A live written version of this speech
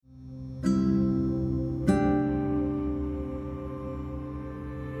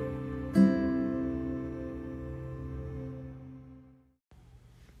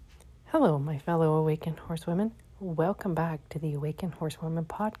Hello, my fellow awakened horsewomen. Welcome back to the Awakened Horsewoman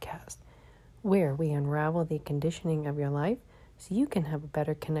podcast, where we unravel the conditioning of your life so you can have a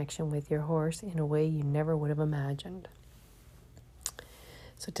better connection with your horse in a way you never would have imagined.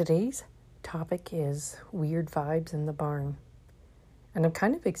 So today's topic is weird vibes in the barn. And I'm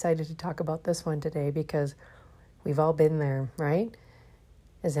kind of excited to talk about this one today because we've all been there, right?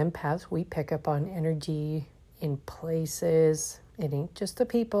 As empaths, we pick up on energy in places. It ain't just the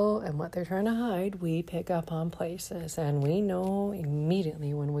people and what they're trying to hide. We pick up on places, and we know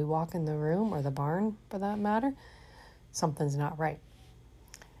immediately when we walk in the room or the barn, for that matter, something's not right.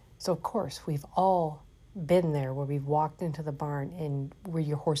 So, of course, we've all been there where we've walked into the barn and where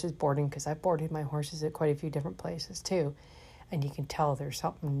your horse is boarding, because I've boarded my horses at quite a few different places too, and you can tell there's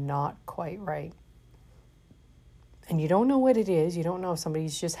something not quite right. And you don't know what it is. You don't know if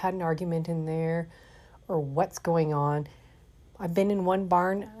somebody's just had an argument in there or what's going on. I've been in one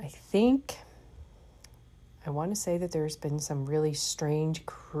barn, I want to say that there's been some really strange,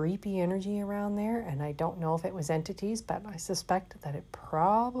 creepy energy around there, and I don't know if it was entities, but I suspect that it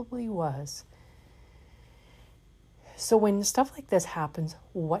probably was. So when stuff like this happens,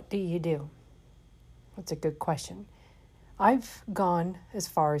 what do you do? That's a good question. I've gone as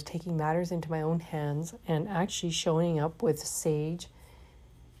far as taking matters into my own hands and actually showing up with sage.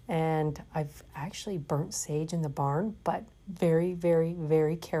 And I've actually burnt sage in the barn, but very, very,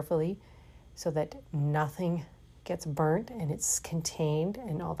 very carefully so that nothing gets burnt and it's contained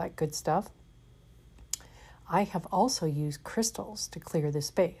and all that good stuff. I have also used crystals to clear the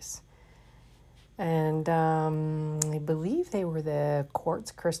space. And I believe they were the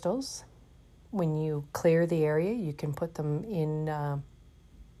quartz crystals. When you clear the area, you can put them in the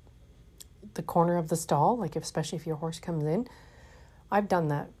corner of the stall, like especially if your horse comes in. I've done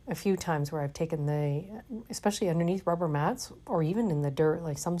that a few times where I've taken especially underneath rubber mats or even in the dirt,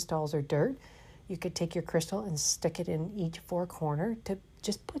 like some stalls are dirt, you could take your crystal and stick it in each four corner to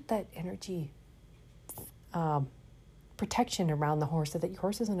just put that energy protection around the horse so that your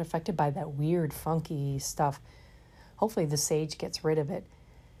horse isn't affected by that weird, funky stuff. Hopefully the sage gets rid of it.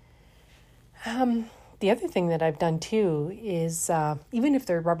 The other thing that I've done too is, even if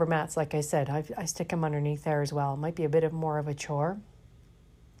they're rubber mats, like I said, I stick them underneath there as well. It might be a bit more of a chore.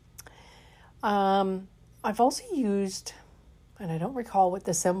 I've also used, and I don't recall what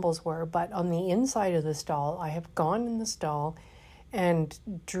the symbols were, but on the inside of the stall, I have gone in the stall and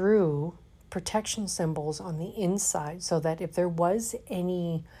drew protection symbols on the inside so that if there was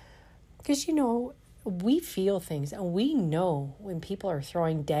any, because we feel things and we know when people are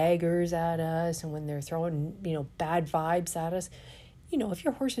throwing daggers at us and when they're throwing, bad vibes at us. If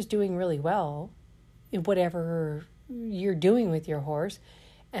your horse is doing really well in whatever you're doing with your horse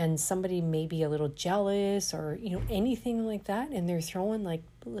and somebody may be a little jealous or, anything like that, and they're throwing like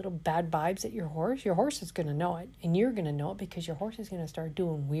little bad vibes at your horse is going to know it, and you're going to know it because your horse is going to start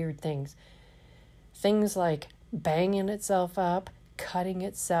doing weird things. Things like banging itself up, cutting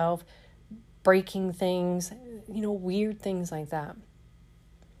itself, breaking things, weird things like that.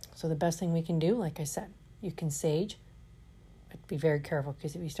 So the best thing we can do, like I said, you can sage, but be very careful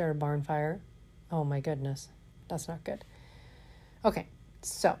because if you start a barn fire, oh my goodness, that's not good. Okay,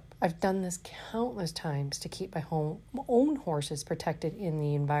 so I've done this countless times to keep my own horses protected in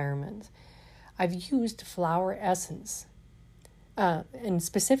the environment. I've used flower essence, and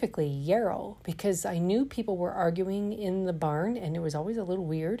specifically yarrow, because I knew people were arguing in the barn and it was always a little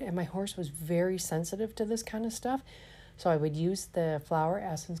weird, and my horse was very sensitive to this kind of stuff. So I would use the flower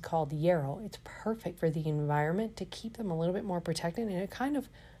essence called yarrow. It's perfect for the environment to keep them a little bit more protected, and it kind of,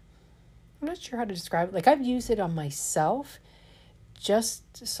 I'm not sure how to describe it. Like, I've used it on myself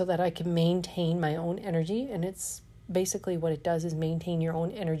just so that I can maintain my own energy, and it's basically what it does is maintain your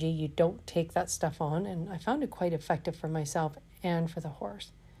own energy. You don't take that stuff on, and I found it quite effective for myself and for the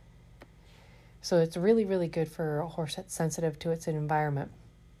horse. So it's really, really good for a horse that's sensitive to its environment.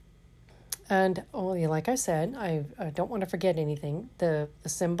 And like I said, I don't want to forget anything. The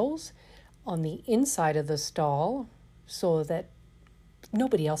symbols on the inside of the stall so that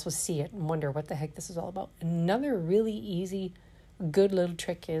nobody else will see it and wonder what the heck this is all about. Another really easy, good little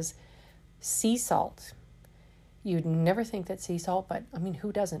trick is sea salt. You'd never think that sea salt, but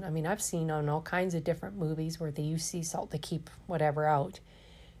who doesn't? I've seen on all kinds of different movies where they use sea salt to keep whatever out.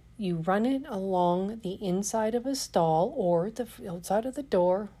 You run it along the inside of a stall or the outside of the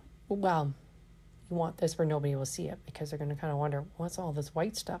door. Well, you want this where nobody will see it because they're going to kind of wonder, what's all this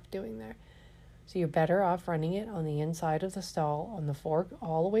white stuff doing there? So you're better off running it on the inside of the stall, on the fork,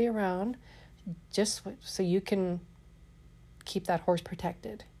 all the way around, just so you can keep that horse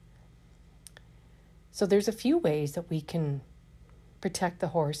protected. So there's a few ways that we can protect the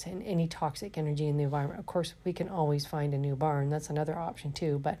horse and any toxic energy in the environment. Of course, we can always find a new barn. That's another option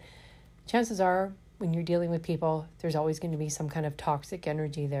too. But chances are, when you're dealing with people, there's always going to be some kind of toxic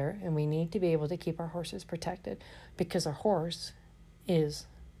energy there. And we need to be able to keep our horses protected, because a horse is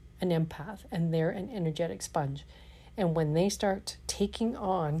an empath and they're an energetic sponge. And when they start taking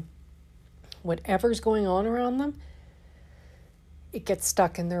on whatever's going on around them, it gets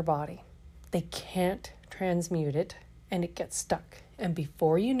stuck in their body. They can't transmute it, and it gets stuck. And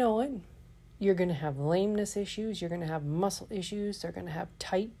before you know it, you're going to have lameness issues. You're going to have muscle issues. They're going to have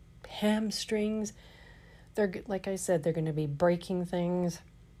tight hamstrings. They're, like I said, they're going to be breaking things.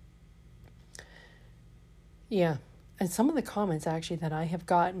 Yeah. And some of the comments actually that I have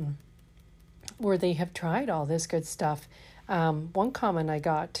gotten where they have tried all this good stuff. One comment I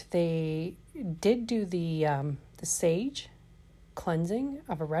got, they did do the sage cleansing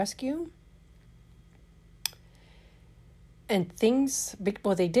of a rescue. And things,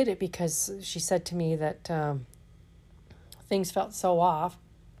 well, they did it because she said to me that things felt so off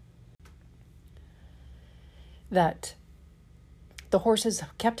that the horses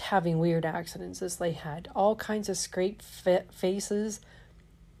kept having weird accidents. As they had all kinds of scraped faces.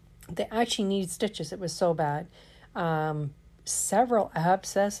 They actually needed stitches. It was so bad. Several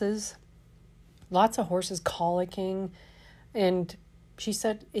abscesses. Lots of horses colicking. And she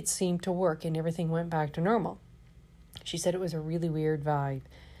said it seemed to work and everything went back to normal. She said it was a really weird vibe.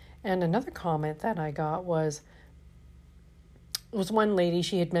 And another comment that I got was one lady,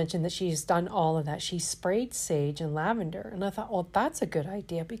 she had mentioned that she's done all of that. She sprayed sage and lavender. And I thought, well, that's a good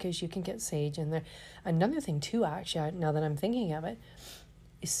idea because you can get sage in there. Another thing too, actually, now that I'm thinking of it,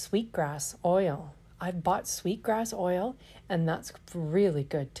 is sweetgrass oil. I've bought sweetgrass oil, and that's really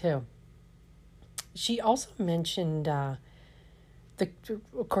good too. She also mentioned, of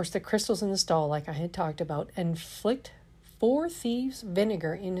course, the crystals in the stall, like I had talked about, and flicked 4 thieves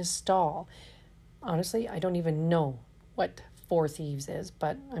vinegar in his stall. Honestly, I don't even know what 4 thieves is,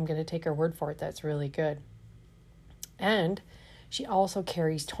 but I'm going to take her word for it. That's really good. And she also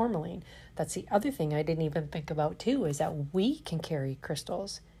carries tourmaline. That's the other thing I didn't even think about too, is that we can carry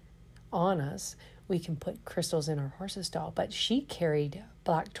crystals on us. We can put crystals in our horse's stall, but she carried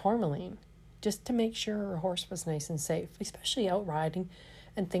black tourmaline just to make sure her horse was nice and safe, especially out riding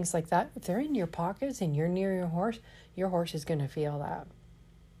and things like that. If they're in your pockets and you're near your horse is going to feel that.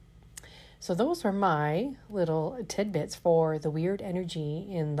 So those are my little tidbits for the weird energy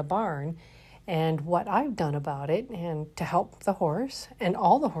in the barn and what I've done about it, and to help the horse and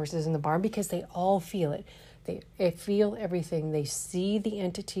all the horses in the barn, because they all feel it. They feel everything. They see the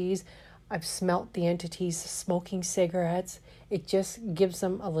entities. I've smelt the entities smoking cigarettes. It just gives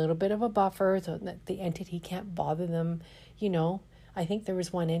them a little bit of a buffer so that the entity can't bother them. You know, I think there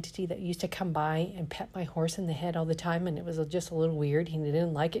was one entity that used to come by and pet my horse in the head all the time, and it was just a little weird. He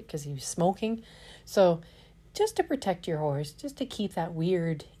didn't like it because he was smoking. So just to protect your horse, just to keep that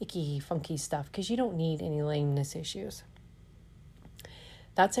weird, icky, funky stuff, because you don't need any lameness issues.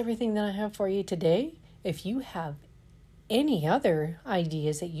 That's everything that I have for you today. If you have any other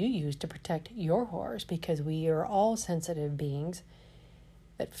ideas that you use to protect your horse, because we are all sensitive beings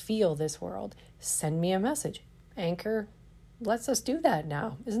that feel this world, send me a message. Anchor lets us do that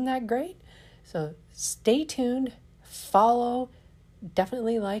now. Isn't that great? So stay tuned, follow,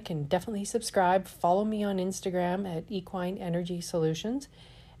 definitely like and definitely subscribe. Follow me on Instagram at Equine Energy Solutions,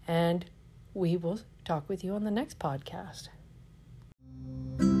 and we will talk with you on the next podcast.